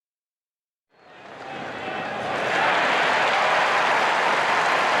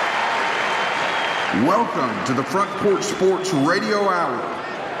Welcome to the Front Porch Sports Radio Hour.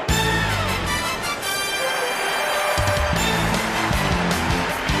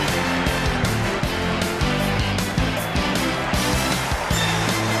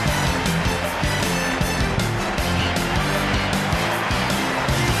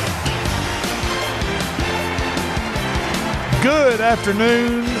 Good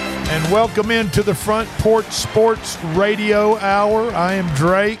afternoon and welcome into the Front Porch Sports Radio Hour. I am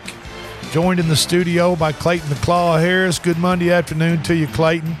Drake, joined in the studio by Clayton the Claw Harris. Good Monday afternoon to you,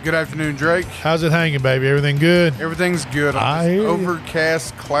 Clayton. Good afternoon, Drake. How's it hanging, baby? Everything good? Everything's good on this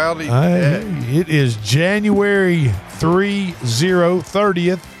overcast, cloudy day. It is January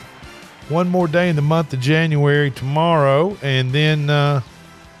 30th. One more day in the month of January tomorrow, and then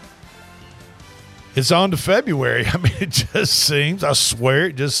it's on to February. I mean, it just seems, I swear,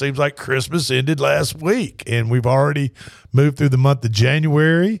 it just seems like Christmas ended last week, and we've already moved through the month of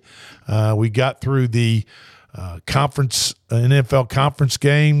January. We got through the NFL conference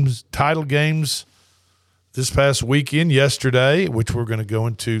games, title games this past weekend, yesterday, which we're going to go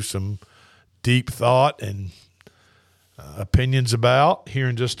into some deep thought and opinions about here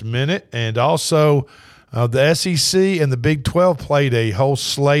in just a minute. And also the SEC and the Big 12 played a whole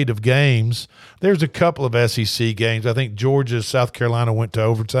slate of games. There's a couple of SEC games. I think Georgia, South Carolina went to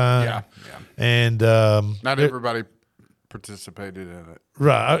overtime. Yeah. And not everybody participated in it.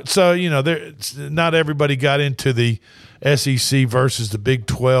 Right. So, not everybody got into the SEC versus the Big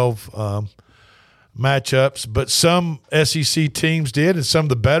 12 matchups, but some SEC teams did, and some of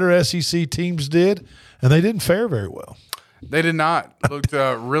the better SEC teams did, and they didn't fare very well. They did not. Looked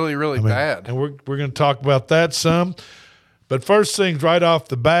really bad. And we're going to talk about that some. But first things right off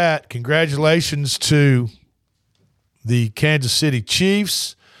the bat, congratulations to the Kansas City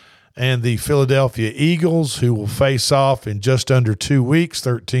Chiefs and the Philadelphia Eagles, who will face off in just under 2 weeks,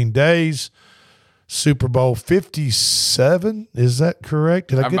 13 days. Super Bowl 57, is that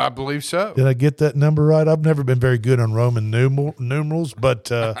correct? I believe so. Did I get that number right? I've never been very good on Roman numerals,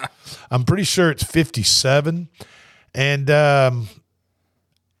 but I'm pretty sure it's 57. And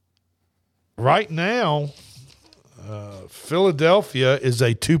right now, Philadelphia is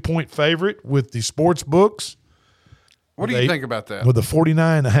a 2-point favorite with the sports books. What do you think about that? With a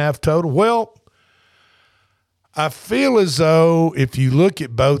 49.5 total. Well, I feel as though if you look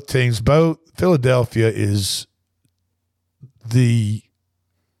at both teams, Philadelphia is the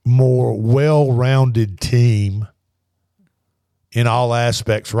more well-rounded team in all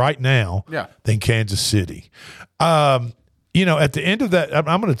aspects right now than Kansas City. At the end of that,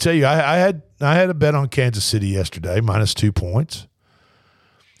 I'm going to tell you, I had a bet on Kansas City yesterday, minus 2 points.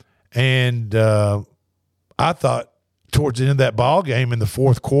 And I thought towards the end of that ball game in the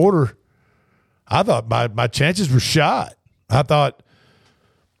fourth quarter, I thought my chances were shot. I thought,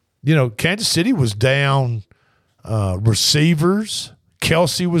 Kansas City was down receivers.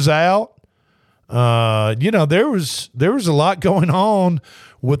 Kelsey was out. There was a lot going on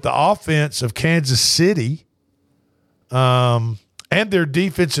with the offense of Kansas City and their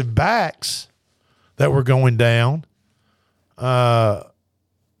defensive backs that were going down. And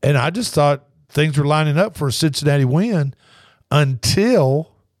I just thought things were lining up for a Cincinnati win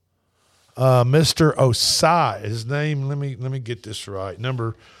until Mr. Osai, his name, let me get this right,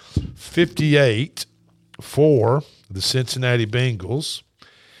 number 58 for the Cincinnati Bengals.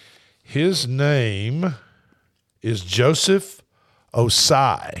 His name is Joseph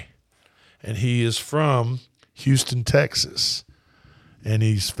Osai, and he is from Houston, Texas. And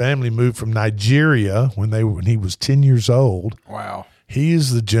his family moved from Nigeria when he was 10 years old. Wow. He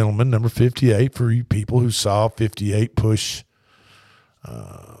is the gentleman, number 58, for you people who saw 58 push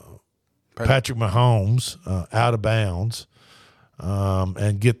Patrick Mahomes out of bounds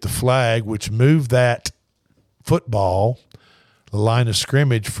and get the flag, which moved that football, the line of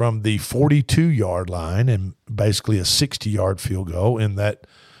scrimmage, from the 42-yard line and basically a 60-yard field goal in that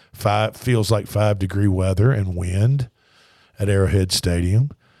feels like 5-degree weather and wind at Arrowhead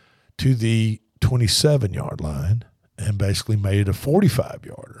Stadium to the 27-yard line and basically made it a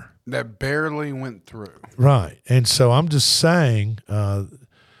 45-yarder. That barely went through. Right. And so I'm just saying, and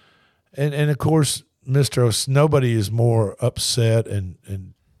of course, nobody is more upset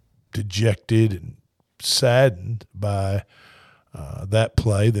and dejected and saddened by that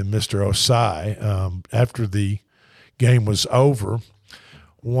play than Mr. Osai. After the game was over,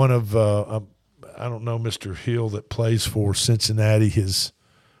 one of, I don't know Mr. Hill that plays for Cincinnati, his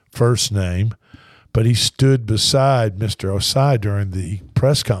first name, but he stood beside Mr. Osai during the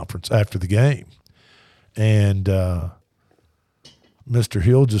press conference after the game. And Mr.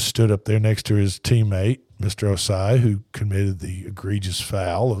 Hill just stood up there next to his teammate, Mr. Osai, who committed the egregious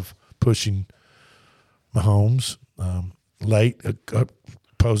foul of pushing Mahomes late,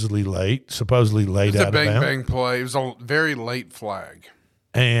 supposedly late It was out a of bang bounds. bang play. It was a very late flag.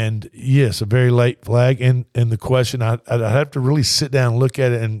 And yes, a very late flag. And the question, I'd have to really sit down and look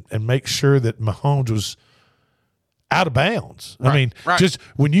at it and make sure that Mahomes was out of bounds. I mean, just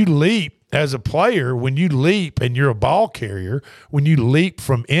when you leap as a player, when you leap and you're a ball carrier, when you leap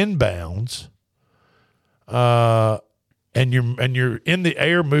from inbounds, and you're in the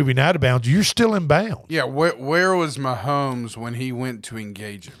air moving out of bounds, you're still in bounds. Yeah, where was Mahomes when he went to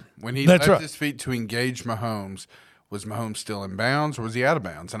engage him? When he That's left right. his feet to engage Mahomes, was Mahomes still in bounds or was he out of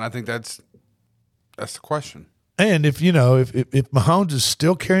bounds? And I think that's the question. And if Mahomes is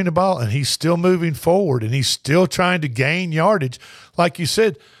still carrying the ball and he's still moving forward and he's still trying to gain yardage, like you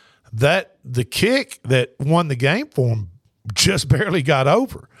said, that the kick that won the game for him just barely got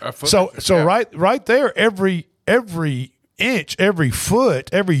over. So right there, every inch, every foot,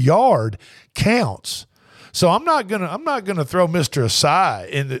 every yard counts. So I'm not gonna throw Mr.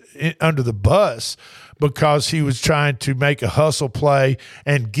 Asai under the bus because he was trying to make a hustle play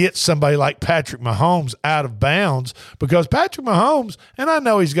and get somebody like Patrick Mahomes out of bounds, because Patrick Mahomes, and I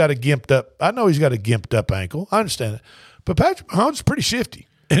know he's got a gimped up ankle. I understand it. But Patrick Mahomes is pretty shifty.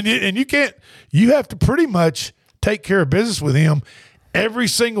 And you have to pretty much take care of business with him every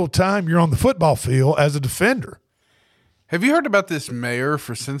single time you're on the football field as a defender. Have you heard about this mayor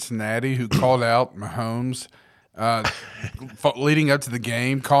for Cincinnati who called out Mahomes leading up to the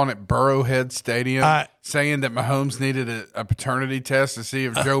game, calling it Burrowhead Stadium, saying that Mahomes needed a paternity test to see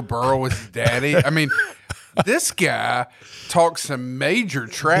if Joe Burrow was his daddy? I mean, this guy talks some major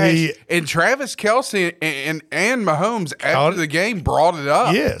trash, and Travis Kelce and Mahomes after the game brought it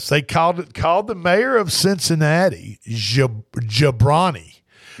up. Yes, they called the mayor of Cincinnati Jabrani.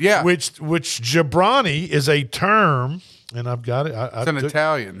 Yeah, which Jabrani is a term. And I've got it. It's an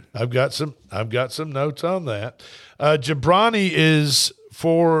Italian. I've got some notes on that. Jabrani is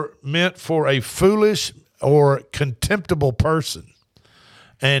meant for a foolish or contemptible person,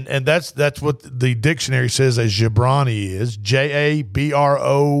 and that's what the dictionary says a Jabrani is.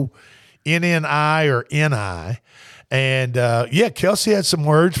 Jabronni or Ni. And Kelce had some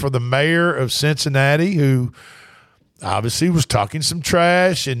words for the mayor of Cincinnati, who obviously was talking some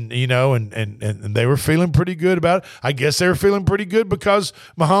trash, and and they were feeling pretty good about it. I guess they were feeling pretty good because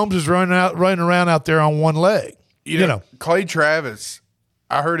Mahomes is running around out there on one leg. You know, Clay Travis,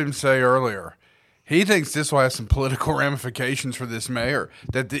 I heard him say earlier, he thinks this will have some political ramifications for this mayor.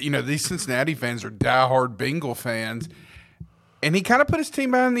 That these Cincinnati fans are diehard Bengal fans, and he kind of put his team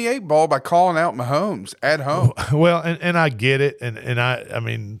behind the eight ball by calling out Mahomes at home. Well, and I get it, and I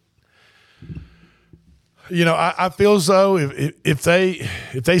mean. I feel as though if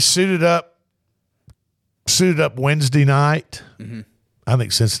they suited up Wednesday night, mm-hmm. I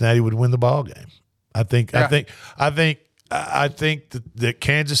think Cincinnati would win the ball game. I think that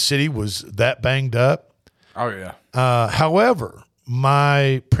Kansas City was that banged up. Oh yeah. However,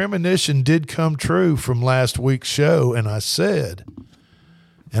 my premonition did come true from last week's show, and I said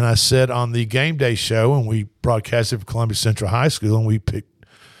on the game day show, and we broadcasted for Columbia Central High School, and we picked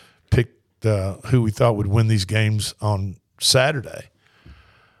who we thought would win these games on Saturday.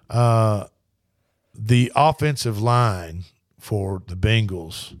 The offensive line for the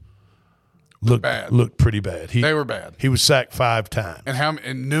Bengals looked pretty bad. They were bad. He was sacked 5 times,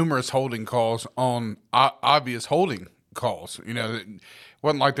 and numerous holding calls on obvious holding calls. It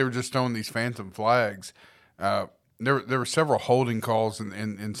wasn't like they were just throwing these phantom flags. There were several holding calls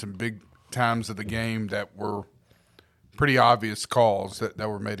in some big times of the game that were pretty obvious calls that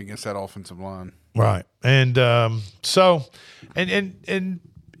were made against that offensive line. Right. And I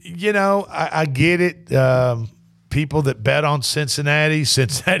get it. People that bet on Cincinnati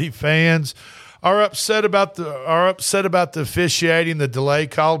fans are upset about the officiating, the delay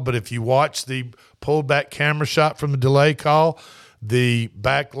call. But if you watch the pulled back camera shot from the delay call, the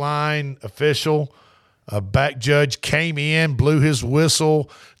back line official, back judge came in, blew his whistle.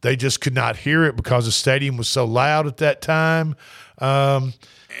 They just could not hear it because the stadium was so loud at that time. And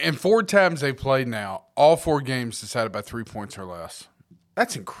 4 times they played now, all 4 games decided by 3 points or less.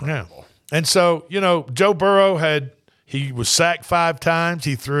 That's incredible. Yeah. And so, Joe Burrow he was sacked 5 times.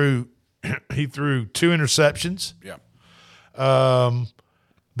 He threw 2 interceptions. Yeah.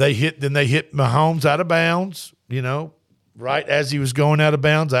 They hit Mahomes out of bounds, right as he was going out of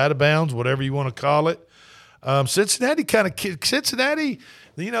bounds, whatever you want to call it. Cincinnati,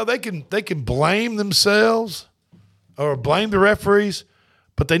 they can blame themselves or blame the referees,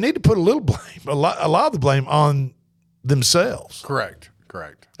 but they need to put a lot of the blame on themselves. Correct.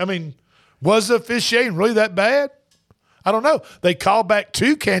 I mean, was the officiating really that bad? I don't know. They called back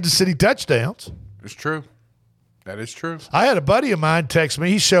 2 Kansas City touchdowns. It's true. That is true. I had a buddy of mine text me.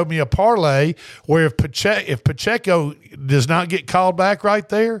 He showed me a parlay where if Pacheco does not get called back right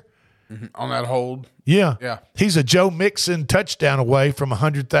there, on that hold. Yeah. He's a Joe Mixon touchdown away from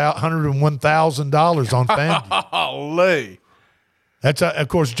 $101,000 on FanDuel. Holy. That's of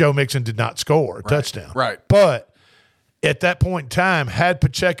course, Joe Mixon did not score a touchdown. Right. But at that point in time, had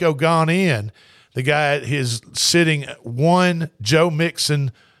Pacheco gone in, the guy is sitting one Joe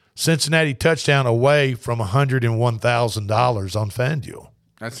Mixon Cincinnati touchdown away from $101,000 on FanDuel.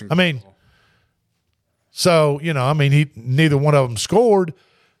 That's incredible. Neither one of them scored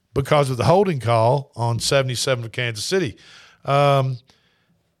because of the holding call on 77 of Kansas City. The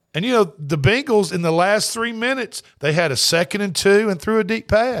Bengals in the last 3 minutes, they had a 2nd and 2 and threw a deep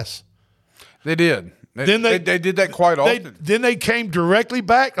pass. They did. They did that quite often. Then they came directly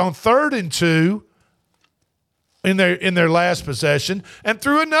back on 3rd and 2 in their last possession and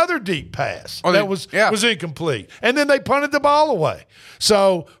threw another deep pass that was incomplete. And then they punted the ball away.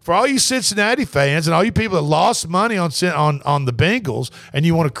 So for all you Cincinnati fans and all you people that lost money on the Bengals and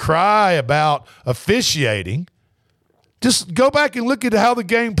you want to cry about officiating, just go back and look at how the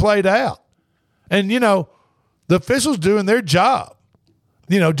game played out. And, the officials doing their job.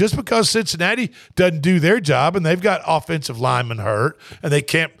 Just because Cincinnati doesn't do their job and they've got offensive linemen hurt and they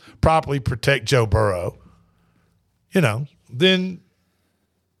can't properly protect Joe Burrow, then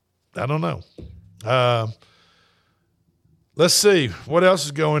I don't know. Let's see what else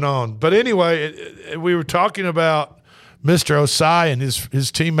is going on. But anyway, we were talking about Mr. Osai and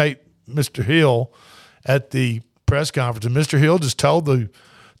his teammate, Mr. Hill, at the press conference. And Mr. Hill just told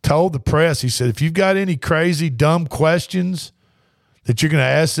the press, he said, if you've got any crazy, dumb questions that you're going to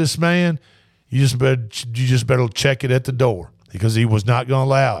ask this man, you just better check it at the door because he was not going to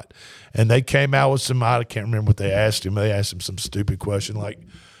allow it. And they came out with I can't remember what they asked him. They asked him some stupid question like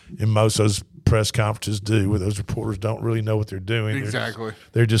in most of those press conferences do where those reporters don't really know what they're doing. Exactly.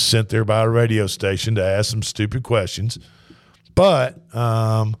 They're just sent there by a radio station to ask some stupid questions. But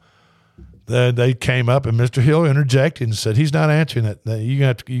they came up and Mr. Hill interjected and said, he's not answering it.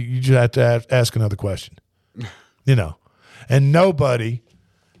 You just have to ask another question. And nobody,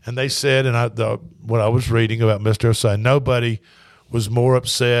 and they said, and what I was reading about Mr. Osai, nobody was more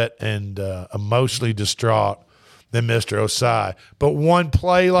upset and emotionally distraught than Mr. Osai. But one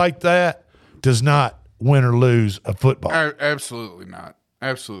play like that does not win or lose a football. Absolutely not.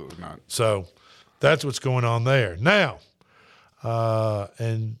 Absolutely not. So that's what's going on there. Now,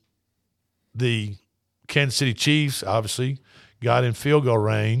 and the Kansas City Chiefs obviously got in field goal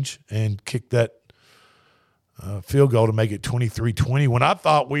range and kicked that field goal to make it 23-20 when I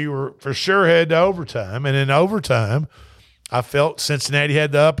thought we were for sure headed to overtime. And in overtime, I felt Cincinnati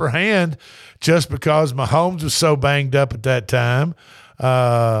had the upper hand just because Mahomes was so banged up at that time.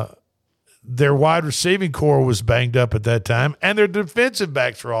 Their wide receiving core was banged up at that time, and their defensive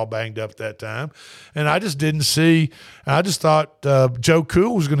backs were all banged up at that time. And I just didn't see – I just thought Joe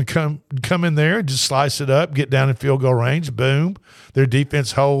Cool was going to come in there and just slice it up, get down in field goal range, boom. Their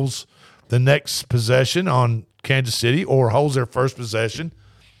defense holds the next possession on Kansas City or holds their first possession,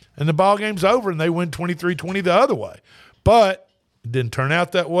 and the ball game's over, and they win 23-20 the other way. But it didn't turn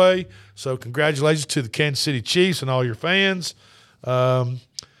out that way. So congratulations to the Kansas City Chiefs and all your fans, and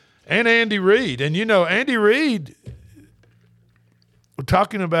Andy Reid. And Andy Reid. We're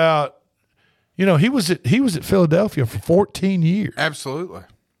talking about. He was at Philadelphia for 14 years. Absolutely.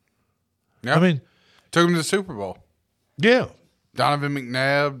 Yeah. I mean, took him to the Super Bowl. Yeah. Donovan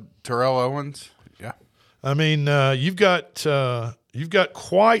McNabb, Terrell Owens. Yeah. I mean, you've got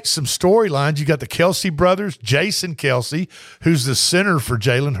quite some storylines. You got the Kelsey brothers, Jason Kelsey, who's the center for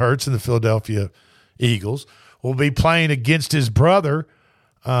Jalen Hurts in the Philadelphia Eagles, will be playing against his brother,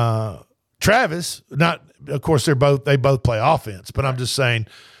 Travis. Of course, they both play offense, but I'm just saying,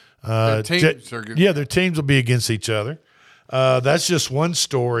 their teams are good. Yeah, their teams will be against each other. That's just one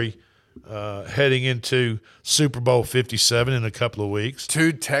story. Heading into Super Bowl 57 in a couple of weeks.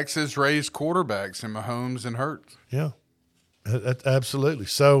 2 Texas-raised quarterbacks in Mahomes and Hurts. Yeah. Absolutely.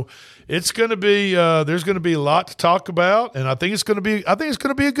 So it's going to be there's going to be a lot to talk about, and I think it's going to be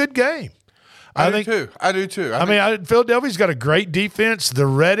a good game. I do too. I mean, Philadelphia's got a great defense. The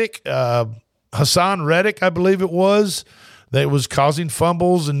Reddick, Hassan Reddick, I believe it was, that was causing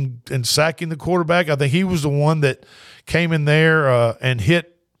fumbles and sacking the quarterback. I think he was the one that came in there and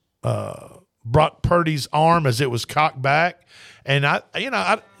hit Brock Purdy's arm as it was cocked back, and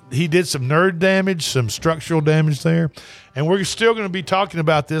he did some nerve damage, some structural damage there. And we're still going to be talking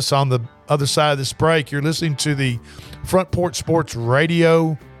about this on the other side of this break. You're listening to the Front Porch Sports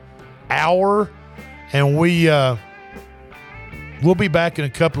Radio Hour, and we'll be back in a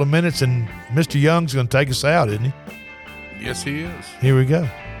couple of minutes, and Mr. Young's going to take us out, isn't he? Yes, he is. Here we go.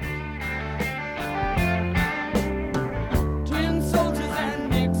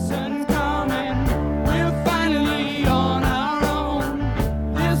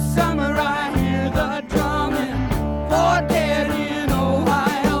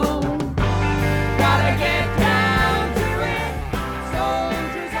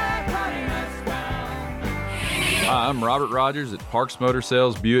 I'm Robert Rogers at Parks Motor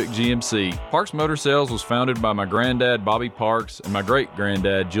Sales Buick GMC. Parks Motor Sales was founded by my granddad, Bobby Parks, and my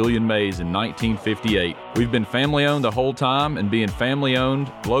great-granddad, Julian Mays, in 1958. We've been family-owned the whole time, and being family-owned,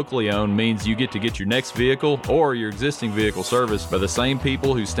 locally-owned means you get to get your next vehicle or your existing vehicle serviced by the same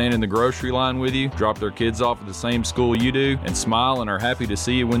people who stand in the grocery line with you, drop their kids off at the same school you do, and smile and are happy to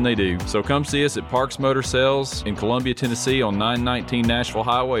see you when they do. So come see us at Parks Motor Sales in Columbia, Tennessee on 919 Nashville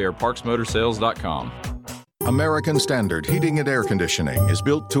Highway or parksmotorsales.com. American Standard Heating and Air Conditioning is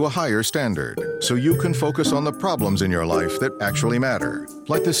built to a higher standard, so you can focus on the problems in your life that actually matter,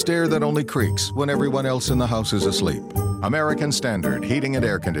 like the stair that only creaks when everyone else in the house is asleep. American Standard Heating and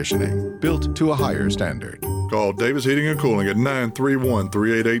Air Conditioning, built to a higher standard. Call Davis Heating and Cooling at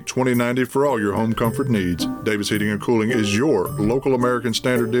 931-388-2090 for all your home comfort needs. Davis Heating and Cooling is your local American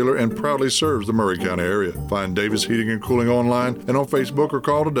Standard dealer and proudly serves the Maury County area. Find Davis Heating and Cooling online and on Facebook or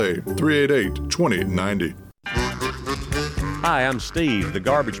call today, 388-2090. Hi, I'm Steve, the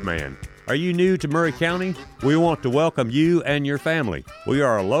Garbage Man. Are you new to Maury County? We want to welcome you and your family. We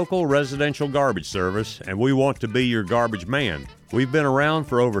are a local residential garbage service, and we want to be your garbage man. We've been around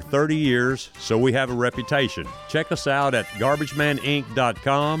for over 30 years, so we have a reputation. Check us out at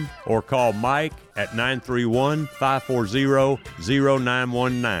garbagemaninc.com or call Mike at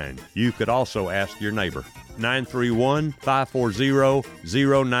 931-540-0919. You could also ask your neighbor.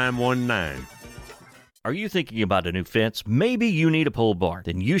 931-540-0919. Are you thinking about a new fence? Maybe you need a pole barn.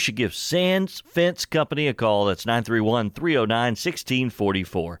 Then you should give Sands Fence Company a call. That's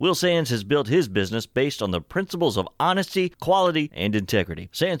 931-309-1644. Will Sands has built his business based on the principles of honesty, quality, and integrity.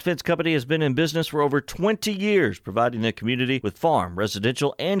 Sands Fence Company has been in business for over 20 years, providing the community with farm,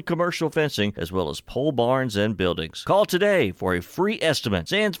 residential, and commercial fencing, as well as pole barns and buildings. Call today for a free estimate.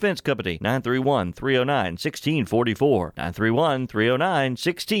 Sands Fence Company, 931-309-1644.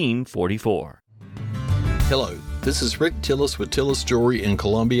 931-309-1644. Hello, this is Rick Tillis with Tillis Jewelry in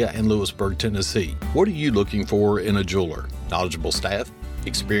Columbia and Lewisburg, Tennessee. What are you looking for in a jeweler? Knowledgeable staff,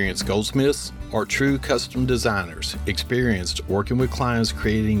 experienced goldsmiths, or true custom designers, experienced working with clients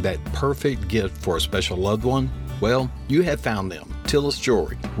creating that perfect gift for a special loved one? Well, you have found them. Tillis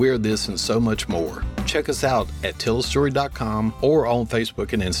Jewelry. We're this and so much more. Check us out at tillisjewelry.com or on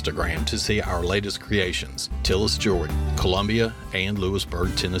Facebook and Instagram to see our latest creations. Tillis Jewelry, Columbia and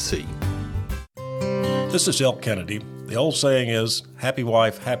Lewisburg, Tennessee. This is Elk Kennedy. The old saying is, happy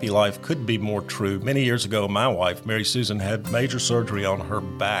wife, happy life could be more true. Many years ago, my wife, Mary Susan, had major surgery on her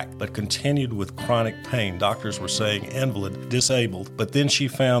back, but continued with chronic pain. Doctors were saying invalid, disabled, but then she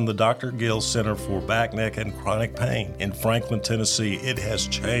found the Dr. Gill Center for Back, Neck, and Chronic Pain in Franklin, Tennessee. It has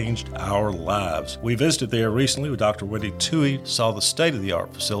changed our lives. We visited there recently with Dr. Wendy Toohey, saw the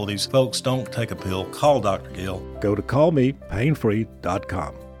state-of-the-art facilities. Folks, don't take a pill. Call Dr. Gill. Go to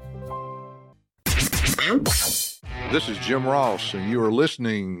callmepainfree.com. This is Jim Ross, and you are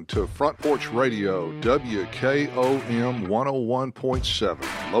listening to Front Porch Radio, WKOM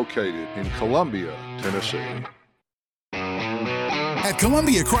 101.7, located in Columbia, Tennessee. At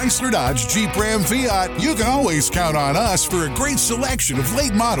Columbia Chrysler Dodge Jeep Ram Fiat, you can always count on us for a great selection of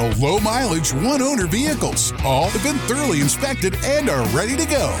late model, low mileage, one owner vehicles. All have been thoroughly inspected and are ready to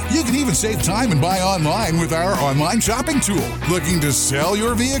go. You can even save time and buy online with our online shopping tool. Looking to sell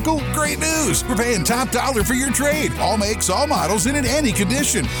your vehicle? Great news! We're paying top dollar for your trade. All makes, all models, and in any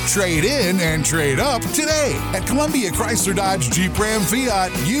condition. Trade in and trade up today. At Columbia Chrysler Dodge Jeep Ram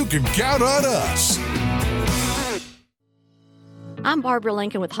Fiat, you can count on us. I'm Barbara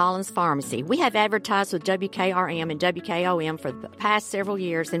Lincoln with Hollins Pharmacy. We have advertised with WKRM and WKOM for the past several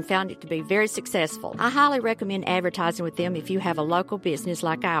years and found it to be very successful. I highly recommend advertising with them if you have a local business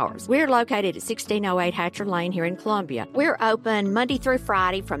like ours. We're located at 1608 Hatcher Lane here in Columbia. We're open Monday through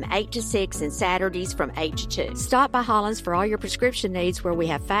Friday from 8 to 6 and Saturdays from 8 to 2. Stop by Hollins for all your prescription needs where we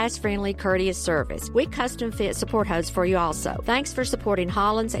have fast, friendly, courteous service. We custom fit support hose for you also. Thanks for supporting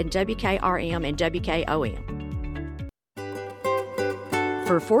Hollins and WKRM and WKOM.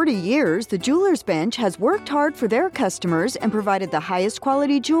 For 40 years, the Jewelers Bench has worked hard for their customers and provided the highest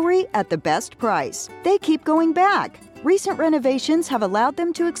quality jewelry at the best price. They keep going back. Recent renovations have allowed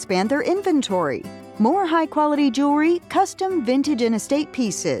them to expand their inventory. More high-quality jewelry, custom vintage and estate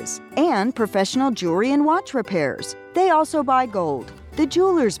pieces, and professional jewelry and watch repairs. They also buy gold. The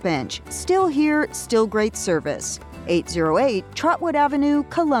Jeweler's Bench. Still here, still great service. 808 Trotwood Avenue,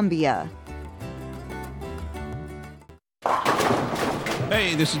 Columbia.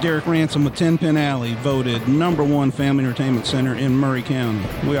 Hey, this is Derek Ransom with 10 Pin Alley, voted #1 family entertainment center in Murray County.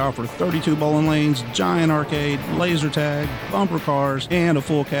 We offer 32 bowling lanes, giant arcade, laser tag, bumper cars, and a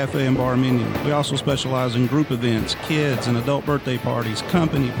full cafe and bar menu. We also specialize in group events, kids and adult birthday parties,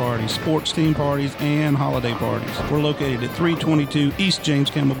 company parties, sports team parties, and holiday parties. We're located at 322 East James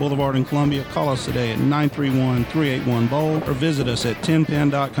Campbell Boulevard in Columbia. Call us today at 931-381-BOWL or visit us at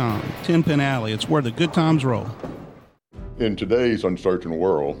 10pin.com. 10 Pin Alley, it's where the good times roll. In today's uncertain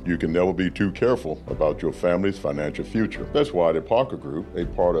world, you can never be too careful about your family's financial future. That's why the Parker Group, a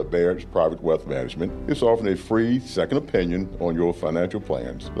part of Baird's Private Wealth Management, is offering a free second opinion on your financial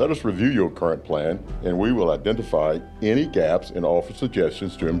plans. Let us review your current plan, and we will identify any gaps and offer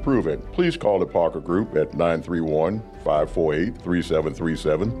suggestions to improve it. Please call the Parker Group at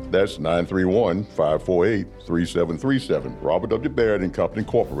 931-548-3737. That's 931-548-3737. Robert W. Baird & Company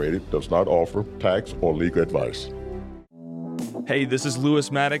Incorporated does not offer tax or legal advice. Hey, this is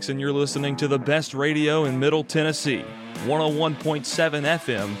Lewis Maddox, and you're listening to the best radio in Middle Tennessee, 101.7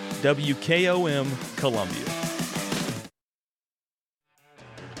 FM, WKOM, Columbia.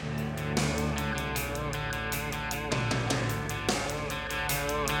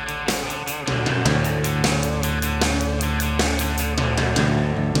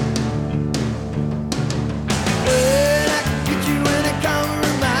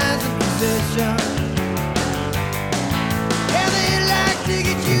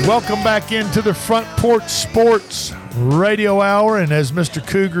 Welcome back into the Front Porch Sports Radio Hour. And as Mr.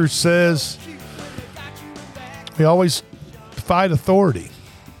 Cougar says, we always fight authority.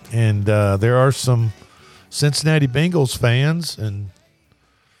 And there are some Cincinnati Bengals fans and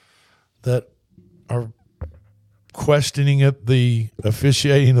that are questioning the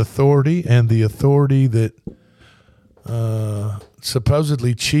officiating authority and the authority that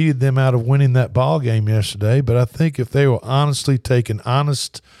supposedly cheated them out of winning that ball game yesterday. But I think if they will honestly take an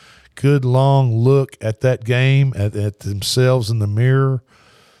honest, good, long look at that game, at themselves in the mirror,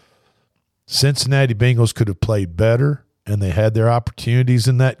 Cincinnati Bengals could have played better, and they had their opportunities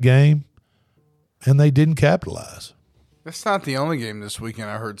in that game, and they didn't capitalize. That's not the only game this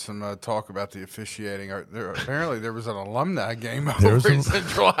weekend. I heard some talk about the officiating. Apparently, there was an alumni game over in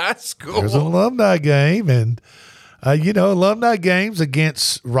Central High School. There's an alumni game, and alumni games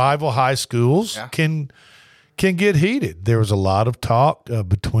against rival high schools can get heated. There was a lot of talk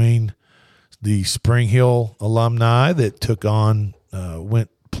between the Spring Hill alumni that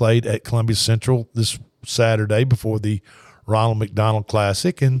played at Columbia Central this Saturday before the Ronald McDonald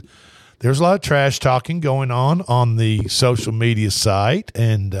Classic, and there's a lot of trash talking going on the social media site,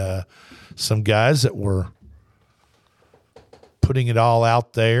 and some guys that were putting it all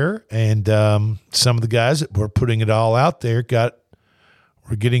out there, and some of the guys that were putting it all out there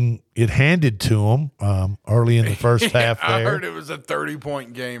were getting it handed to them early in the first half there. I heard it was a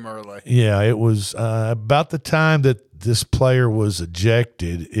 30-point game early. Yeah, it was about the time that this player was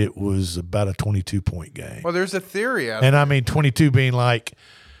ejected, it was about a 22-point game. Well, there's a theory out there. And I mean 22 being like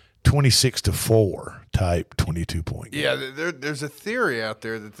 26-4 type 22-point game. Yeah, there's a theory out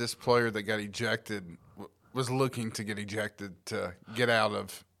there that this player that got ejected was looking to get ejected to get out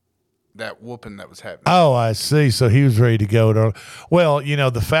of that whooping that was happening. Oh, I see. So he was ready to go. Well,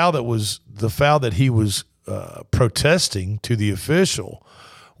 the foul that he was protesting to the official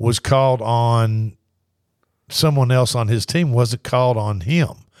was called on someone else on his team, wasn't called on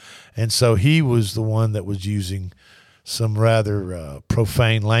him. And so he was the one that was using some rather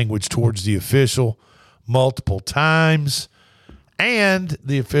profane language towards the official multiple times. And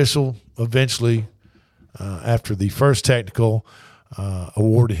the official eventually, after the first technical,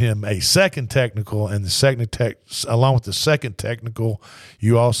 awarded him a second technical, and along with the second technical,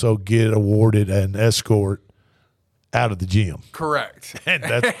 you also get awarded an escort out of the gym. Correct. And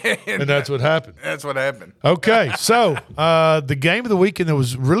that's what happened. That's what happened. Okay, so the game of the weekend that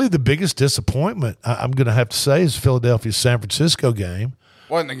was really the biggest disappointment, I'm going to have to say, is Philadelphia's San Francisco game.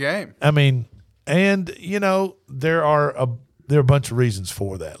 Wasn't a game. I mean, and there are a bunch of reasons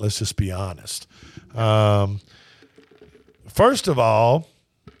for that. Let's just be honest. First of all,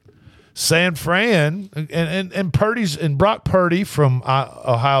 San Fran and Brock Purdy from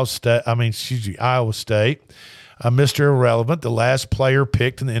Iowa State, Mr. Irrelevant, the last player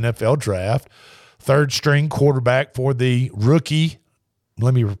picked in the NFL draft, third string quarterback for the rookie.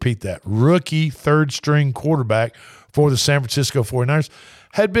 Let me repeat that. Rookie third string quarterback for the San Francisco 49ers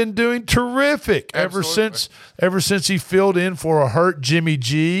had been doing terrific ever since he filled in for a hurt Jimmy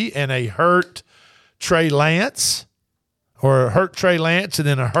G and a hurt Trey Lance. or a hurt Trey Lance and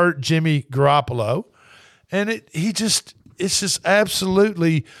then a hurt Jimmy Garoppolo. And it's just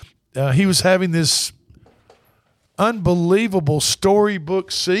absolutely, he was having this unbelievable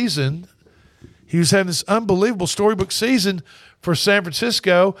storybook season. He was having this unbelievable storybook season for San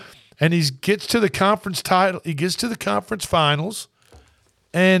Francisco, and he gets to the conference title. He gets to the conference finals,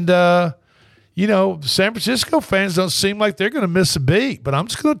 and San Francisco fans don't seem like they're going to miss a beat. But I'm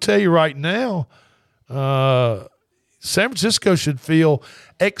just going to tell you right now, San Francisco should feel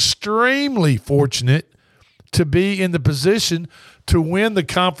extremely fortunate to be in the position to win the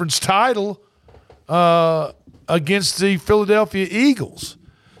conference title against the Philadelphia Eagles.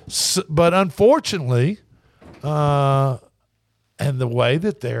 But unfortunately, and the way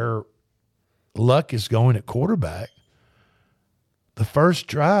that their luck is going at quarterback, the first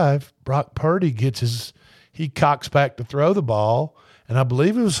drive, Brock Purdy he cocks back to throw the ball, and I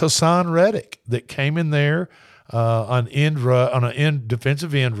believe it was Hassan Reddick that came in there on an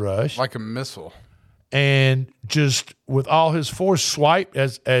defensive end rush. Like a missile. And just with all his force swiped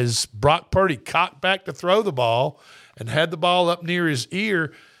as Brock Purdy cocked back to throw the ball and had the ball up near his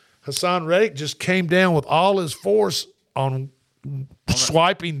ear, Hassan Reddick just came down with all his force on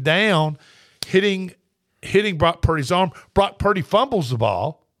swiping down, hitting Brock Purdy's arm. Brock Purdy fumbles the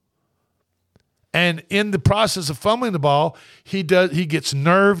ball. And in the process of fumbling the ball, he gets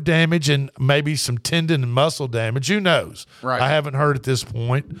nerve damage and maybe some tendon and muscle damage. Who knows? Right. I haven't heard at this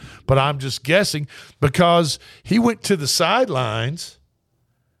point, but I'm just guessing because he went to the sidelines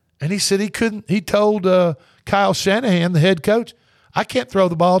and he said he couldn't. He told Kyle Shanahan, the head coach, I can't throw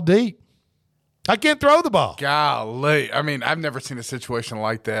the ball deep. I can't throw the ball. Golly. I mean, I've never seen a situation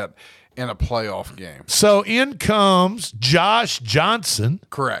like that in a playoff game. So in comes Josh Johnson.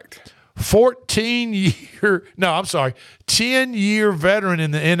 Correct. 10-year veteran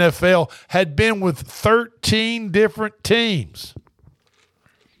in the NFL, had been with 13 different teams.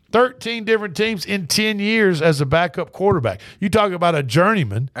 13 different teams in 10 years as a backup quarterback. You talk about a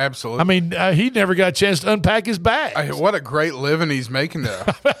journeyman. Absolutely. I mean, he never got a chance to unpack his bags. What a great living he's making there.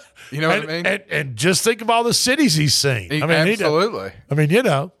 You know what I mean? And just think of all the cities he's seen. Absolutely.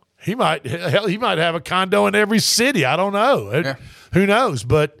 He might have a condo in every city. I don't know. Yeah. Who knows?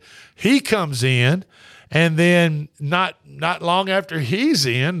 But he comes in, and then not long after he's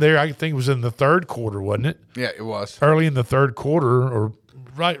in there, I think it was in the third quarter, wasn't it? Yeah, it was. Early in the third quarter, or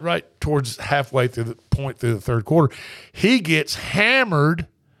right towards halfway through the third quarter, he gets hammered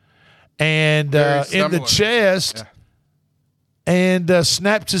and in the chest, and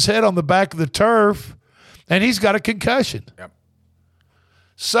snaps his head on the back of the turf, and he's got a concussion. Yep.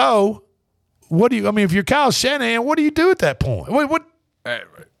 So, if you're Kyle Shanahan, what do you do at that point?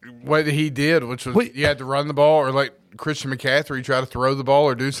 What he did, which was you had to run the ball, or like Christian McCaffrey try to throw the ball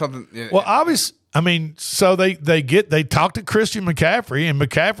or do something. Well, obviously, so they talk to Christian McCaffrey, and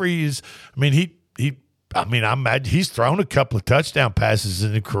McCaffrey is, I imagine he's thrown a couple of touchdown passes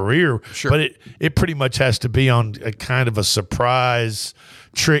in his career, sure. But it pretty much has to be on a kind of a surprise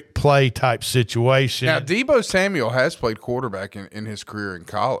trick play type situation. Now, Deebo Samuel has played quarterback in his career in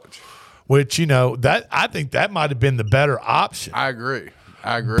college. Which, that I think that might have been the better option. I agree.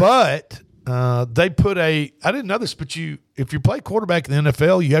 But they put I didn't know this, but if you play quarterback in the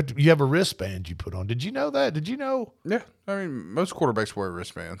NFL, you have a wristband you put on. Did you know that? Did you know? Yeah, most quarterbacks wear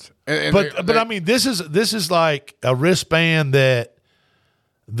wristbands. This is like a wristband that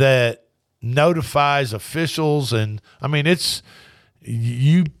notifies officials, and it's.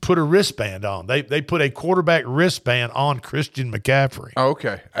 You put a wristband on. They put a quarterback wristband on Christian McCaffrey. Oh,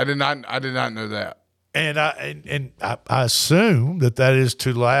 okay. I did not know that. And I assume that is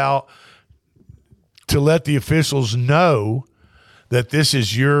to let the officials know that this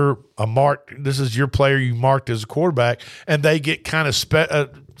is your player you marked as a quarterback, and they get kind of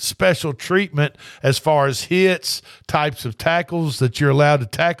special treatment as far as hits, types of tackles that you're allowed to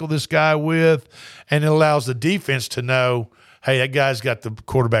tackle this guy with, and it allows the defense to know, hey, that guy's got the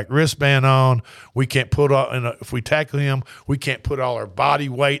quarterback wristband on. We can't if we tackle him, we can't put all our body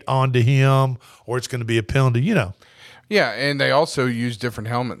weight onto him, or it's going to be a penalty, Yeah, and they also use different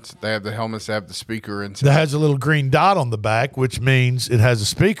helmets. They have the helmets that have the speaker inside. That has a little green dot on the back, which means it has a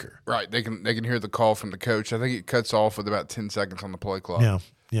speaker. Right. They can hear the call from the coach. I think it cuts off with about 10 seconds on the play clock.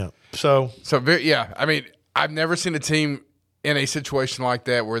 Yeah. So I've never seen a team in a situation like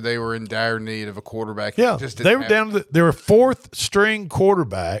that where they were in dire need of a quarterback. Yeah, they were down they were fourth string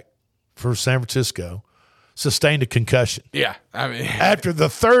quarterback for San Francisco, sustained a concussion. Yeah, after the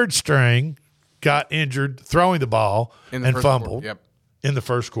third string got injured throwing the ball and fumbled in the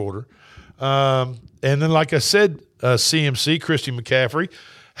first quarter. And then, like I said, CMC, Christian McCaffrey,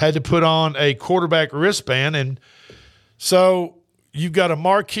 had to put on a quarterback wristband. And So you've got a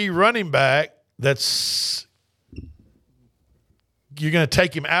marquee running back that's you're going to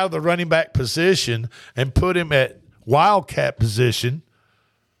take him out of the running back position and put him at wildcat position.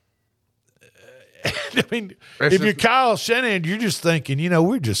 I mean, if you're Kyle Shanahan, you're just thinking,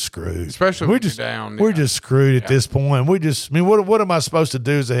 we're just screwed. Especially we're when just you're down. We're just screwed at this point. What am I supposed to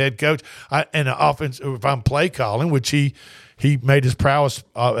do as a head coach? And an offense, if I'm play calling, which he made his prowess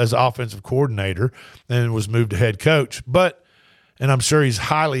as offensive coordinator and was moved to head coach. And I'm sure he's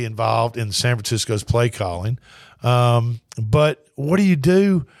highly involved in San Francisco's play calling. But what do you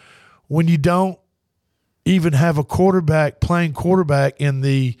do when you don't even have a playing quarterback in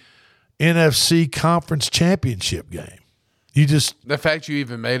the NFC Conference Championship game? The fact you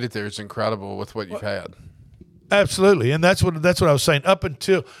even made it there is incredible with what you've had. Absolutely, and that's what I was saying. Up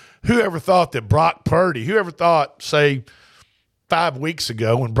until whoever thought, say, 5 weeks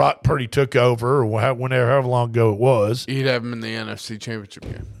ago when Brock Purdy took over, or however long ago it was, You'd have him in the NFC Championship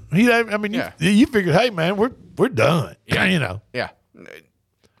game. You figured, hey man, we're done. Yeah. Yeah,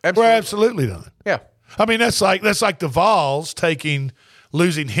 absolutely. We're absolutely done. Yeah, I mean that's like the Vols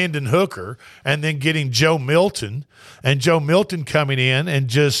losing Hendon Hooker and then getting Joe Milton, and Joe Milton coming in and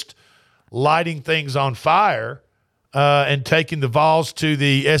just lighting things on fire and taking the Vols to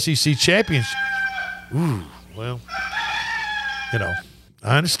the SEC championship. Ooh, well,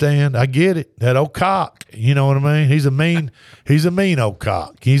 I understand. I get it. That old cock, you know what I mean? He's a mean old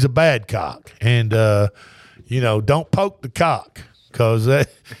cock. He's a bad cock. And, don't poke the cock because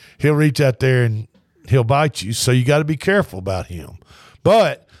he'll reach out there and he'll bite you. So you got to be careful about him.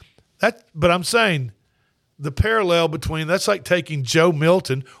 But I'm saying the parallel between that's like taking Joe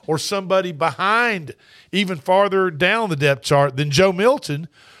Milton or somebody behind even farther down the depth chart than Joe Milton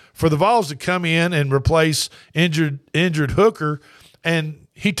for the Vols to come in and replace injured Hooker, and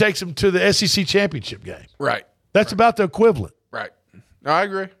he takes him to the SEC championship game. Right. That's about the equivalent. Right. No, I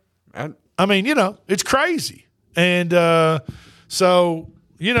agree. I mean, it's crazy. And so,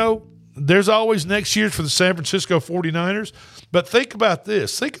 there's always next year for the San Francisco 49ers. But think about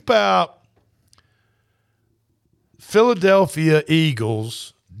this. Think about Philadelphia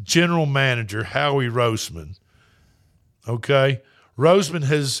Eagles general manager Howie Roseman. Okay? Roseman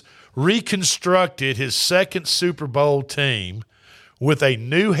has reconstructed his second Super Bowl team with a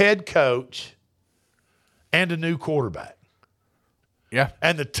new head coach and a new quarterback. Yeah.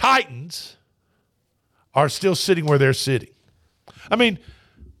 And the Titans are still sitting where they're sitting. I mean,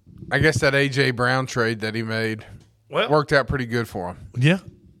 I guess that A.J. Brown trade that he made worked out pretty good for him. Yeah.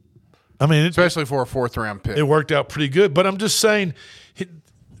 I mean, especially for a 4th-round pick. It worked out pretty good. But I'm just saying, Howie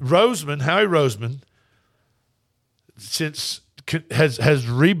Roseman, has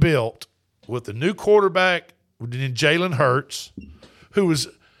rebuilt with a new quarterback in Jalen Hurts, who was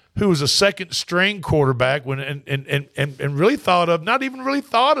a second-string quarterback and really not even really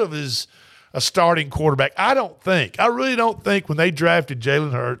thought of as a starting quarterback. I really don't think when they drafted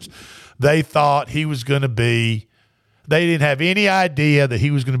Jalen Hurts, they thought he was going to be – they didn't have any idea that he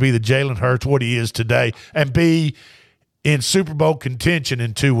was going to be the Jalen Hurts, what he is today, and be in Super Bowl contention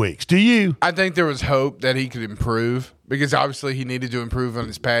in 2 weeks. Do you? I think there was hope that he could improve because obviously he needed to improve on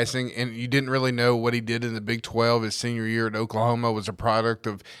his passing, and you didn't really know what he did in the Big 12 his senior year at Oklahoma was a product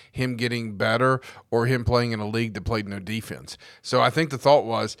of him getting better or him playing in a league that played no defense. So I think the thought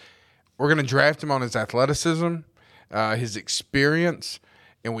was – we're going to draft him on his athleticism, his experience,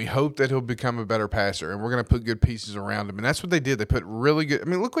 and we hope that he'll become a better passer. And we're going to put good pieces around him. And that's what they did. They put really good – I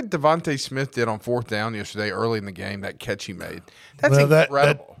mean, look what Devontae Smith did on 4th down yesterday early in the game, that catch he made. That's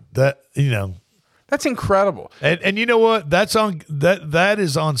incredible. That's incredible. And you know what? That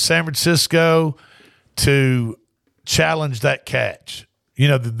is on San Francisco to challenge that catch.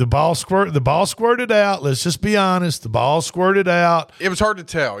 The ball squirted out. Let's just be honest. The ball squirted out. It was hard to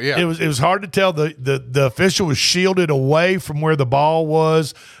tell. Yeah, it was hard to tell. The official was shielded away from where the ball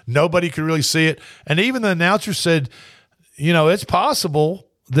was. Nobody could really see it. And even the announcer said, it's possible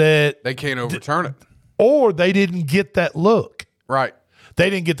that they can't overturn it, or they didn't get that look. Right. They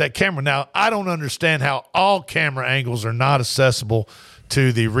didn't get that camera. Now I don't understand how all camera angles are not accessible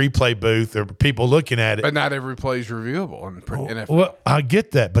to the replay booth or people looking at it. But not every play is reviewable in NFL. Well, I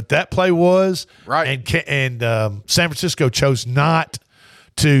get that, but that play was right, and San Francisco chose not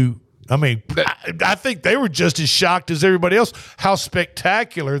to. I mean, I think they were just as shocked as everybody else how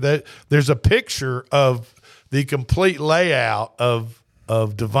spectacular that there's a picture of the complete layout of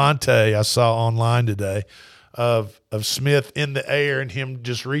Devontae I saw online today of Smith in the air and him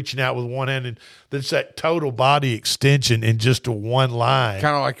just reaching out with one hand, and there's that total body extension in just a one line.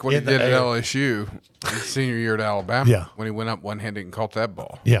 Kind of like what he did at LSU his senior year at Alabama. Yeah. When he went up one-handed and caught that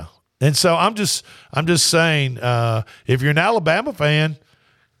ball. Yeah. And so I'm just saying, if you're an Alabama fan,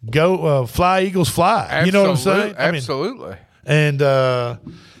 go fly Eagles fly. Absolutely. You know what I'm saying? Absolutely. And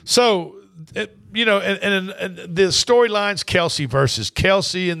so, and the storylines, Kelsey versus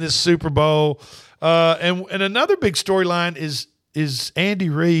Kelsey in this Super Bowl. And another big storyline is Andy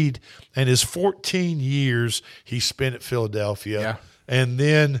Reid and his 14 years he spent at Philadelphia. Yeah. And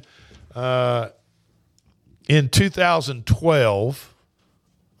then in 2012,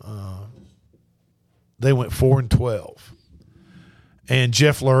 they went 4-12. And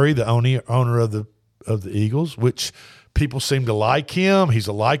Jeff Lurie, the owner of the Eagles, which people seem to like him. He's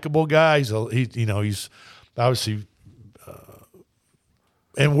a likable guy. He's obviously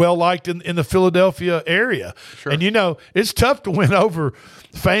and well liked in the Philadelphia area. Sure. And it's tough to win over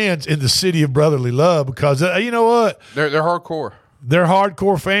fans in the city of brotherly love because you know what? They're hardcore. They're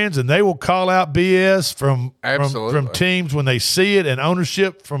hardcore fans, and they will call out BS from teams when they see it, and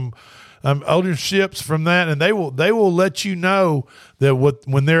ownerships from that, and they will let you know that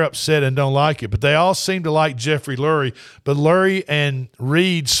when they're upset and don't like it. But they all seem to like Jeffrey Lurie. But Lurie and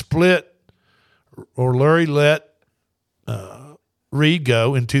Reid split, or Lurie let Reid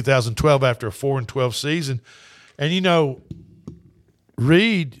go in 2012 after a 4-12 season. And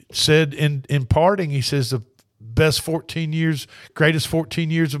Reid said in parting, he says the greatest 14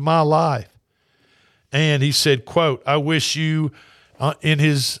 years of my life. And he said, quote, I wish you in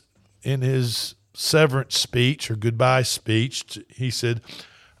his severance speech or goodbye speech, he said,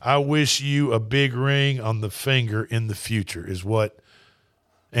 I wish you a big ring on the finger in the future, is what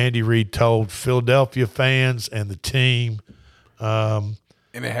Andy Reid told Philadelphia fans and the team. And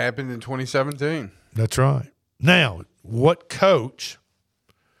it happened in 2017. That's right. Now, what coach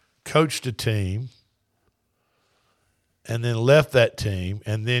coached a team and then left that team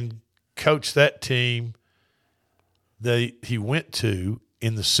and then coached that team that he went to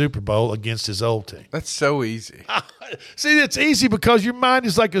in the Super Bowl against his old team? That's so easy. See, it's easy because your mind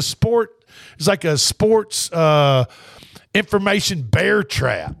is like a sport. It's like a sports information bear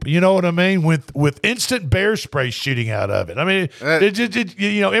trap. You know what I mean? With instant bear spray shooting out of it. I mean,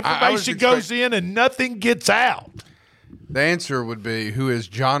 information goes in and nothing gets out. The answer would be, who is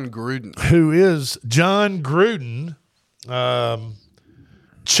John Gruden? Who is John Gruden?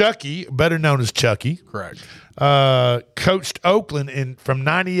 Chucky, better known as Chucky. Correct. Coached Oakland from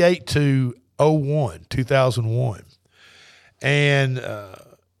 98 to 2001. And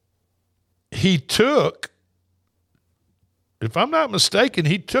he took, if I'm not mistaken,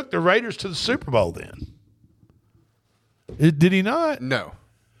 he took the Raiders to the Super Bowl then. Did he not? No.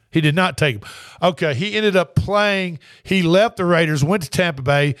 He did not take him. Okay, he ended up playing. He left the Raiders, went to Tampa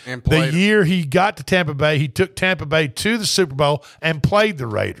Bay. And the year he got to Tampa Bay, he took Tampa Bay to the Super Bowl and played the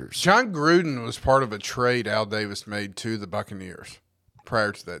Raiders. John Gruden was part of a trade Al Davis made to the Buccaneers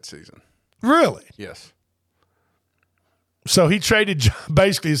prior to that season. Really? Yes. So he traded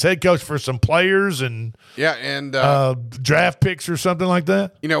basically his head coach for some players and draft picks or something like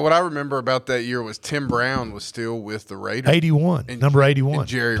that. You know, what I remember about that year was Tim Brown was still with the Raiders. 81, number 81. And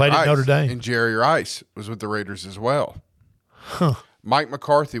Jerry played Rice, at Notre Dame. And Jerry Rice was with the Raiders as well. Huh. Mike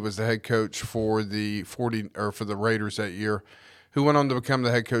McCarthy was the head coach for the Raiders that year, who went on to become the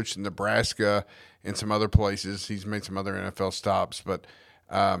head coach in Nebraska and some other places. He's made some other NFL stops, but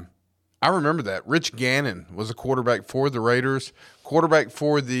I remember that. Rich Gannon was a quarterback for the Raiders. Quarterback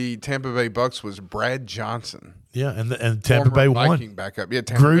for the Tampa Bay Bucks was Brad Johnson. Yeah, and Tampa Bay won. Viking backup. Yeah,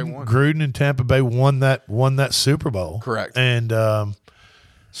 Tampa Bay won. Gruden and Tampa Bay won that Super Bowl. Correct. And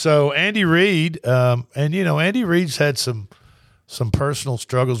so Andy Reid, Andy Reid's had some personal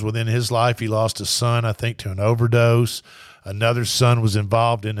struggles within his life. He lost a son, I think, to an overdose. Another son was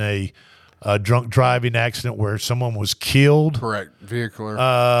involved in a drunk driving accident where someone was killed. Correct. Vehicular.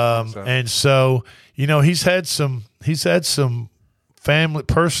 And so, he's had some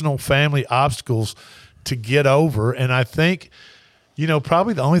personal family obstacles to get over. And I think,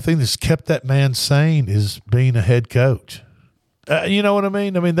 probably the only thing that's kept that man sane is being a head coach. You know what I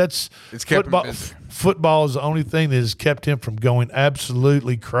mean? I mean, it's football. Football is the only thing that has kept him from going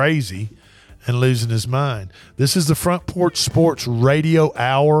absolutely crazy and losing his mind. This is the Front Porch Sports Radio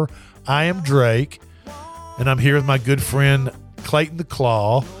Hour. I am Drake, and I'm here with my good friend Clayton the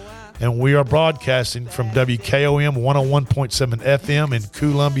Claw, and we are broadcasting from WKOM 101.7 FM in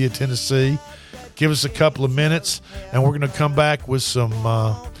Columbia, Tennessee. Give us a couple of minutes, and we're going to come back with some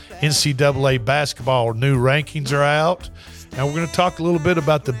NCAA basketball. New rankings are out, and we're going to talk a little bit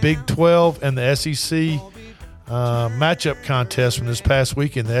about the Big 12 and the SEC matchup contest from this past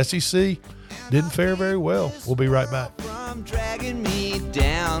weekend. The SEC didn't fare very well. We'll be right back. Dragging me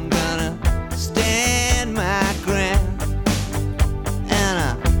down, gonna stand my ground, and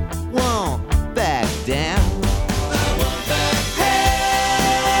I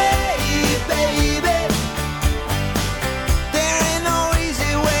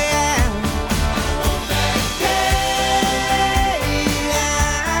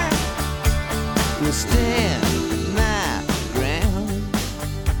will stand my ground,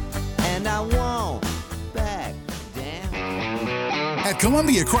 and I won't back down. At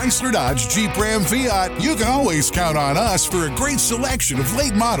Columbia Chrysler Dodge Jeep Ram Fiat, you can always count on us for a great selection of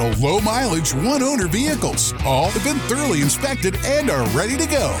late model, low mileage, one owner vehicles. All have been thoroughly inspected and are ready to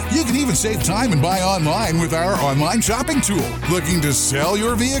go. You can even save time and buy online with our online shopping tool. Looking to sell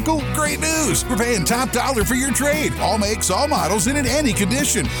your vehicle? Great news! We're paying top dollar for your trade. All makes, all models, and in any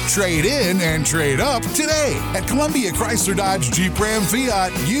condition. Trade in and trade up today. At Columbia Chrysler Dodge Jeep Ram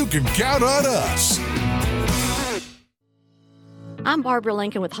Fiat, you can count on us. I'm Barbara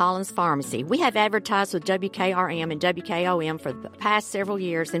Lincoln with Holland's Pharmacy. We have advertised with WKRM and WKOM for the past several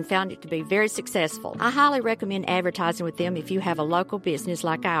years and found it to be very successful. I highly recommend advertising with them if you have a local business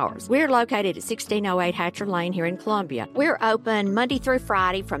like ours. We're located at 1608 Hatcher Lane here in Columbia. We're open Monday through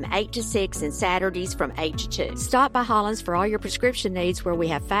Friday from 8 to 6 and Saturdays from 8 to 2. Stop by Holland's for all your prescription needs where we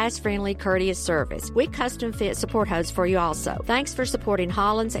have fast, friendly, courteous service. We custom fit support hose for you also. Thanks for supporting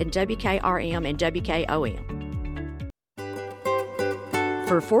Holland's and WKRM and WKOM.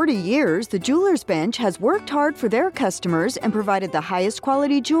 For 40 years, the Jewelers Bench has worked hard for their customers and provided the highest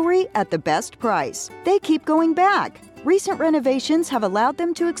quality jewelry at the best price. They keep going back. Recent renovations have allowed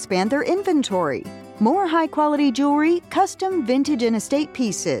them to expand their inventory. More high-quality jewelry, custom vintage and estate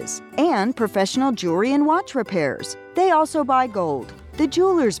pieces, and professional jewelry and watch repairs. They also buy gold. The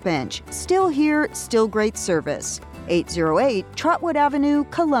Jewelers Bench, still here, still great service. 808 Trotwood Avenue,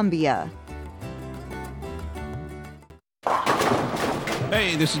 Columbia.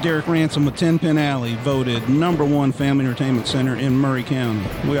 Hey, this is Derek Ransom with 10 Pin Alley, voted #1 family entertainment center in Murray County.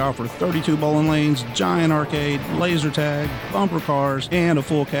 We offer 32 bowling lanes, giant arcade, laser tag, bumper cars, and a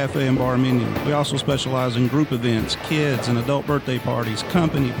full cafe and bar menu. We also specialize in group events, kids and adult birthday parties,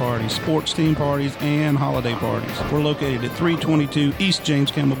 company parties, sports team parties, and holiday parties. We're located at 322 East James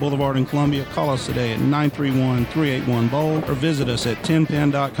Campbell Boulevard in Columbia. Call us today at 931-381-BOWL or visit us at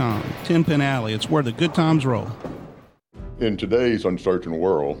 10pin.com. 10 Pin Alley, it's where the good times roll. In today's uncertain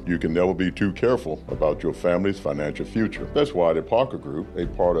world, you can never be too careful about your family's financial future. That's why the Parker Group, a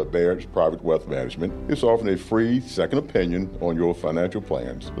part of Baird's Private Wealth Management, is offering a free second opinion on your financial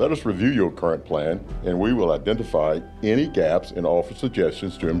plans. Let us review your current plan, and we will identify any gaps and offer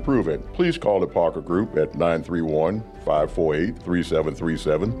suggestions to improve it. Please call the Parker Group at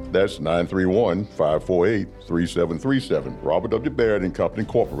 931-548-3737. That's 931-548-3737. Robert W. Baird & Company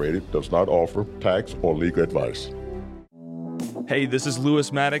Incorporated does not offer tax or legal advice. Hey, this is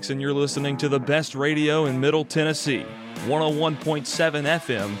Lewis Maddox, and you're listening to the best radio in Middle Tennessee, 101.7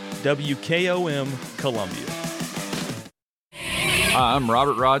 FM, WKOM, Columbia. Hi, I'm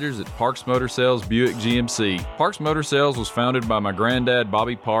Robert Rogers at Parks Motor Sales Buick GMC. Parks Motor Sales was founded by my granddad,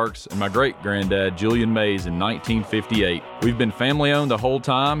 Bobby Parks, and my great-granddad, Julian Mays, in 1958. We've been family-owned the whole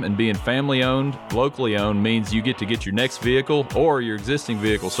time, and being family-owned, locally owned, means you get to get your next vehicle or your existing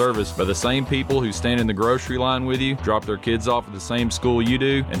vehicle serviced by the same people who stand in the grocery line with you, drop their kids off at the same school you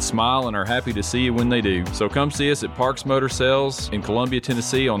do, and smile and are happy to see you when they do. So come see us at Parks Motor Sales in Columbia,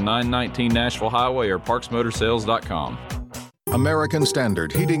 Tennessee on 919 Nashville Highway or parksmotorsales.com. American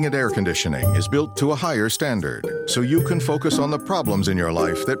Standard Heating and Air Conditioning is built to a higher standard, so you can focus on the problems in your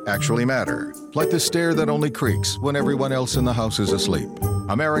life that actually matter, like the stair that only creaks when everyone else in the house is asleep.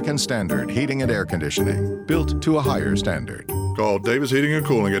 American Standard Heating and Air Conditioning, built to a higher standard. Call Davis Heating and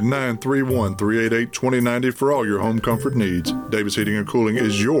Cooling at 931-388-2090 for all your home comfort needs. Davis Heating and Cooling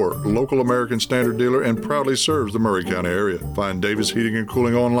is your local American Standard dealer and proudly serves the Murray County area. Find Davis Heating and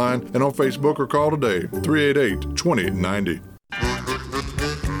Cooling online and on Facebook or call today, 388-2090.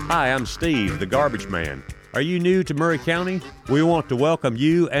 Hi, I'm Steve, the Garbage Man. Are you new to Murray County? We want to welcome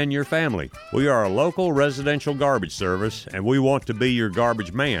you and your family. We are a local residential garbage service, and we want to be your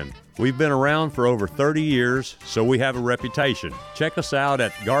garbage man. We've been around for over 30 years, so we have a reputation. Check us out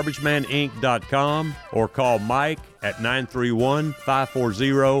at garbagemaninc.com or call Mike at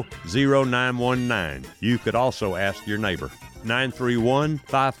 931-540-0919. You could also ask your neighbor.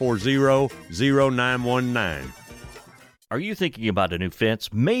 931-540-0919. Are you thinking about a new fence?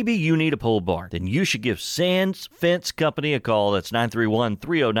 Maybe you need a pole barn. Then you should give Sands Fence Company a call. That's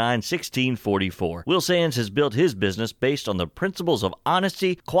 931-309-1644. Will Sands has built his business based on the principles of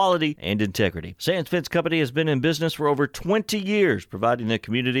honesty, quality, and integrity. Sands Fence Company has been in business for over 20 years, providing the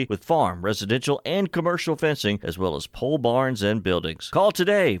community with farm, residential, and commercial fencing, as well as pole barns and buildings. Call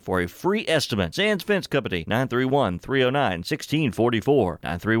today for a free estimate. Sands Fence Company, 931-309-1644.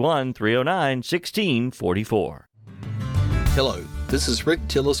 931-309-1644. Hello, this is Rick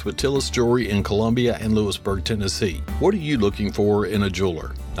Tillis with Tillis Jewelry in Columbia and Lewisburg, Tennessee. What are you looking for in a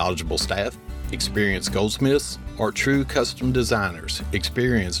jeweler? Knowledgeable staff? Experienced goldsmiths or true custom designers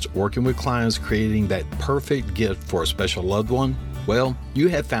experienced working with clients creating that perfect gift for a special loved one? Well, you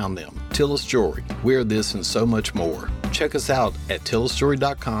have found them. Tillis Jewelry. We're this and so much more. Check us out at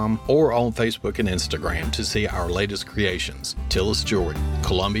tillisjewelry.com or on Facebook and Instagram to see our latest creations. Tillis Jewelry,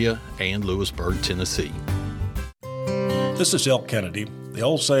 Columbia and Lewisburg, Tennessee. This is Elk Kennedy. The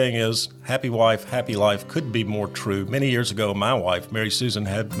old saying is, happy wife, happy life could be more true. Many years ago, my wife, Mary Susan,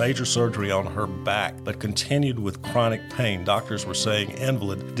 had major surgery on her back, but continued with chronic pain. Doctors were saying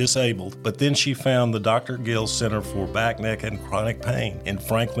invalid, disabled, but then she found the Dr. Gill Center for Back, Neck, and Chronic Pain in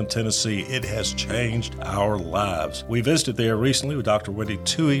Franklin, Tennessee. It has changed our lives. We visited there recently with Dr. Wendy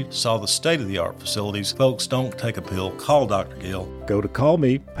Toohey, saw the state-of-the-art facilities. Folks, don't take a pill. Call Dr. Gill. Go to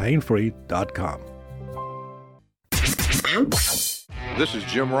callmepainfree.com. This is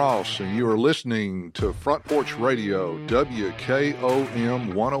Jim Ross, and you are listening to Front Porch Radio,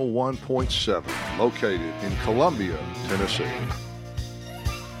 WKOM 101.7, located in Columbia, Tennessee.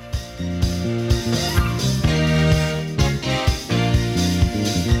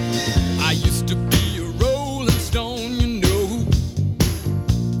 I used to be a rolling stone, you know.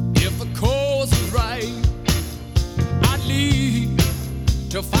 If the course was right, I'd leave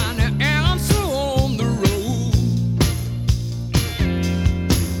to find the answer on the road.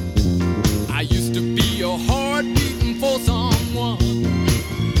 I used to be a heart beating for someone,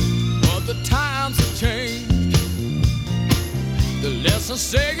 but the times have changed. The less I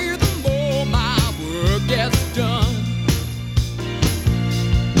say, the more my work gets done.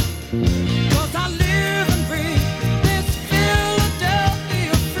 'Cause I live and breathe this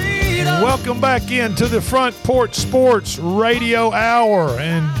Philadelphia freedom. Welcome back into the Front Porch Sports Radio Hour.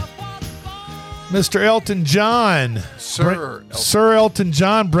 And Mr. Elton John, Sir Elton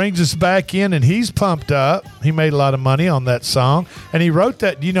John brings us back in, and he's pumped up. He made a lot of money on that song, and he wrote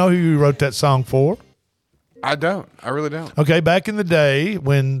that. Do you know who he wrote that song for? I don't. I really don't. Okay, back in the day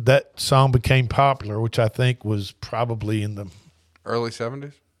when that song became popular, which I think was probably in the early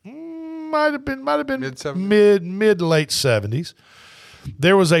 70s, might have been mid-70s, mid to late 70s.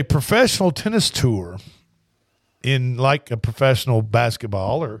 There was a professional tennis tour in like a professional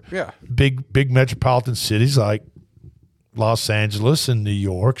basketball or big metropolitan cities like Los Angeles and New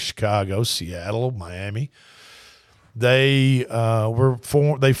York, Chicago, Seattle, Miami. They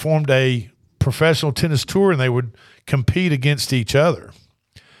formed a professional tennis tour, and they would compete against each other.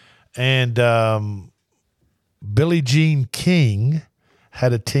 And Billie Jean King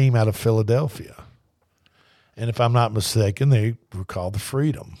had a team out of Philadelphia. And if I'm not mistaken, they were called the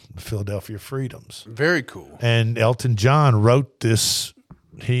Philadelphia Freedoms. Very cool. And Elton John wrote this.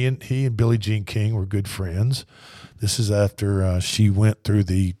 He and Billie Jean King were good friends. This is after she went through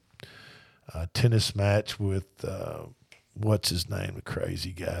the tennis match with what's his name, the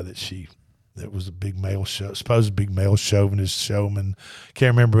crazy guy that was a big male supposed big male chauvinist showman.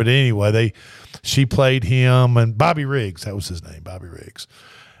 Can't remember, but anyway, she played him and Bobby Riggs. That was his name, Bobby Riggs.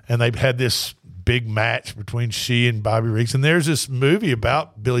 And they had this big match between she and Bobby Riggs. And there's this movie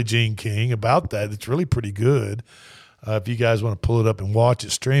about Billie Jean King about that. It's really pretty good. If you guys want to pull it up and watch it,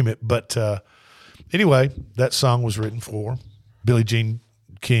 stream it. But anyway, that song was written for Billie Jean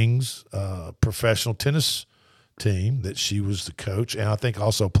King's professional tennis team that she was the coach and I think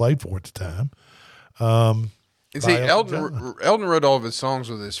also played for at the time. And see, Elton wrote all of his songs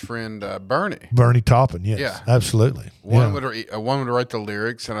with his friend Bernie Taupin. Yes, yeah, absolutely. One would write the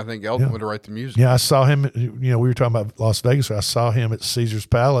lyrics, and I think Elton would write the music. Yeah, I saw him. We were talking about Las Vegas. So I saw him at Caesar's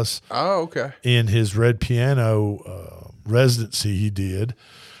Palace. Oh, okay. In his Red Piano residency, he did.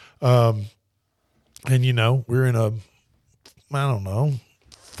 And we're in a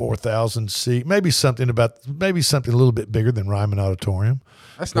 4,000 seat, maybe something a little bit bigger than Ryman Auditorium.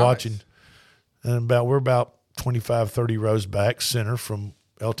 That's watching, nice. And we're about 25, 30 rows back center from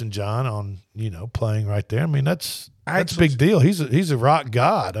Elton John on, playing right there. I mean, that's a big deal. He's a rock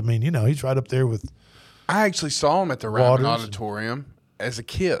god. I mean, he's right up there with. I actually saw him at the Ryman Auditorium as a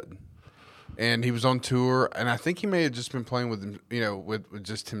kid, and he was on tour, and I think he may have just been playing with, with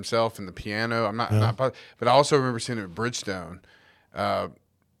just himself and the piano. I'm not, but I also remember seeing him at Bridgestone,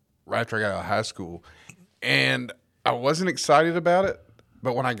 right after I got out of high school, and I wasn't excited about it,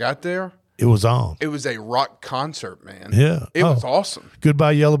 but when I got there. It was on. It was a rock concert, man. Yeah. It was awesome.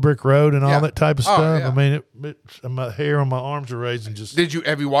 Goodbye Yellow Brick Road and all that type of stuff. Yeah. I mean, my hair on my arms are raising.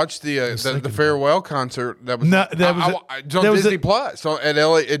 Have you watched the farewell concert? That was it's on was Disney Plus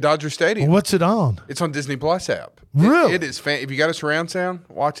at Dodger Stadium. What's it on? It's on Disney Plus app. Really? It is if you got a surround sound,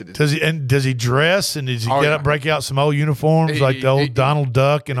 watch it. Does he dress and does he break out some old uniforms like the old Donald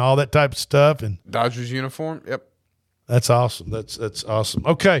Duck and all that type of stuff? And Dodgers uniform? Yep. That's awesome. That's awesome.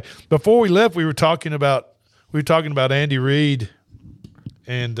 Okay, before we left, we were talking about Andy Reid,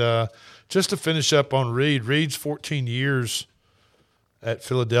 and just to finish up on Reid's 14 years at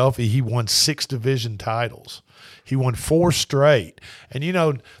Philadelphia, he won 6 division titles. He won 4 straight.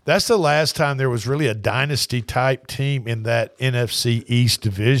 And, that's the last time there was really a dynasty-type team in that NFC East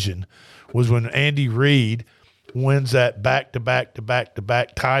division was when Andy Reid wins that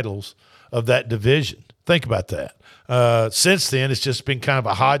back-to-back-to-back-to-back titles of that division. Think about that. Since then, it's just been kind of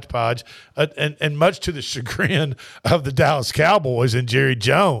a hodgepodge, and much to the chagrin of the Dallas Cowboys and Jerry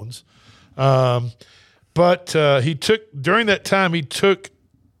Jones. But during that time, he took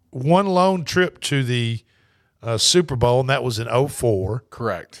one lone trip to the Super Bowl, and that was in 2004.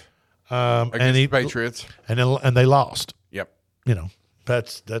 Correct. Against the Patriots. And they lost. Yep.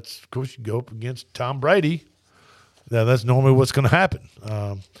 That's of course you go up against Tom Brady. That's normally what's going to happen.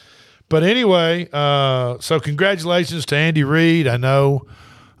 But anyway, so congratulations to Andy Reid. I know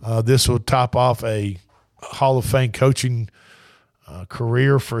this will top off a Hall of Fame coaching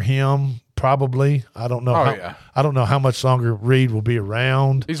career for him. Probably. I don't know. I don't know how much longer Reid will be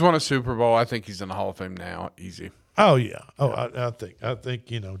around. He's won a Super Bowl. I think he's in the Hall of Fame now. Easy. Oh yeah. I think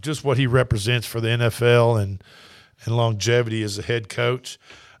just what he represents for the NFL and longevity as a head coach.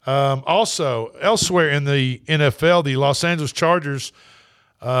 Also, elsewhere in the NFL, the Los Angeles Chargers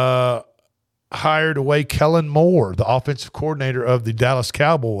hired away Kellen Moore, the offensive coordinator of the Dallas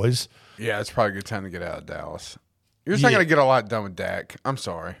Cowboys. Yeah, it's probably a good time to get out of Dallas. You're just not going to get a lot done with Dak. I'm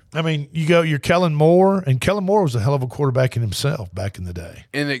sorry. I mean, you're Kellen Moore, and Kellen Moore was a hell of a quarterback in himself back in the day.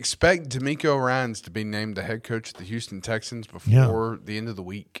 And expect DeMeco Ryans to be named the head coach of the Houston Texans before the end of the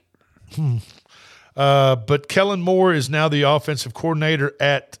week. But Kellen Moore is now the offensive coordinator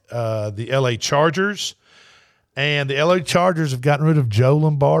at the L.A. Chargers, and the L.A. Chargers have gotten rid of Joe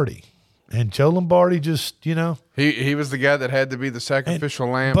Lombardi. And Joe Lombardi just, He was the guy that had to be the sacrificial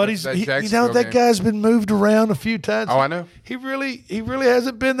lamb. But that guy's been moved around a few times. Oh, I know. He really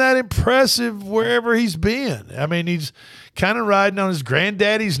hasn't been that impressive wherever he's been. I mean, he's kind of riding on his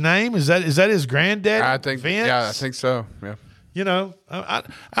granddaddy's name. Is that his granddaddy? I think. Vince? Yeah, I think so. Yeah.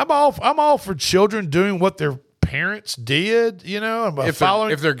 I'm all for children doing what their parents did.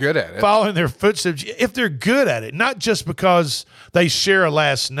 If they're good at it, following their footsteps. If they're good at it, not just because they share a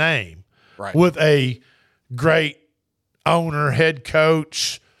last name. Right. With a great owner, head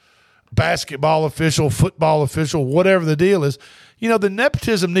coach, basketball official, football official, whatever the deal is, the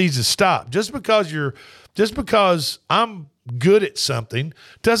nepotism needs to stop. Just because I'm good at something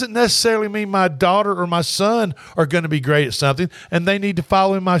doesn't necessarily mean my daughter or my son are going to be great at something, and they need to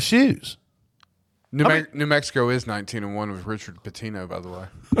follow in my shoes. New Mexico is 19-1 with Richard Pitino, by the way.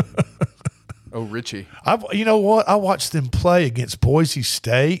 Oh, Richie. You know what? I watched them play against Boise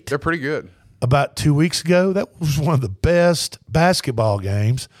State. They're pretty good. About 2 weeks ago. That was one of the best basketball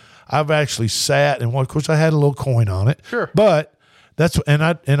games I've actually sat and watched. Of course, I had a little coin on it. Sure. But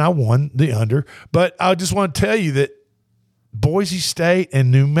I won the under. But I just want to tell you that Boise State and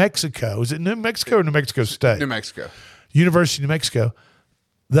New Mexico, is it New Mexico or New Mexico State? New Mexico. University of New Mexico.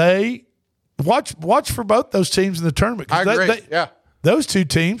 They watch for both those teams in the tournament. I agree. Yeah. Those two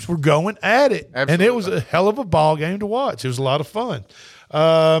teams were going at it. Absolutely. And it was a hell of a ball game to watch. It was a lot of fun.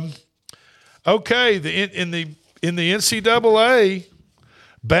 Okay, in the NCAA,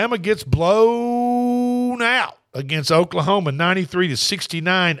 Bama gets blown out against Oklahoma,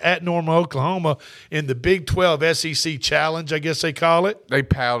 93-69 at Norman, Oklahoma, in the Big 12 SEC Challenge, I guess they call it. They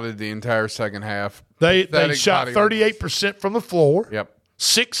pouted the entire second half. They shot 38% from the floor. Yep.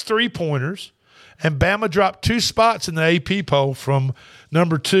 6 3-pointers. And Bama dropped 2 spots in the AP poll from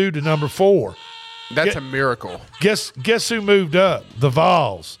number 2 to number 4. That's a miracle. Guess who moved up? The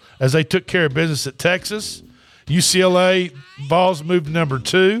Vols, as they took care of business at Texas. UCLA, Vols moved to number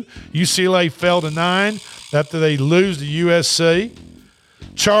 2. UCLA fell to 9 after they lose to USC.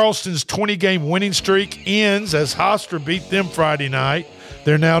 Charleston's 20-game winning streak ends as Hofstra beat them Friday night.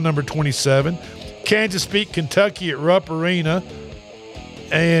 They're now number 27. Kansas beat Kentucky at Rupp Arena.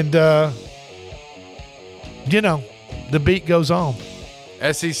 And, the beat goes on.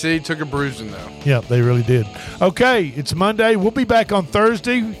 SEC took a bruising, though. Yeah, they really did. Okay, it's Monday. We'll be back on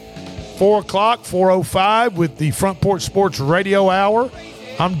Thursday, 4 o'clock, 4:05 with the Front Porch Sports Radio Hour.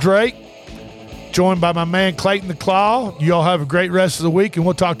 I'm Drake, joined by my man Clayton the Claw. You all have a great rest of the week, and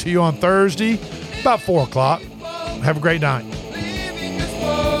we'll talk to you on Thursday about 4 o'clock. Have a great night.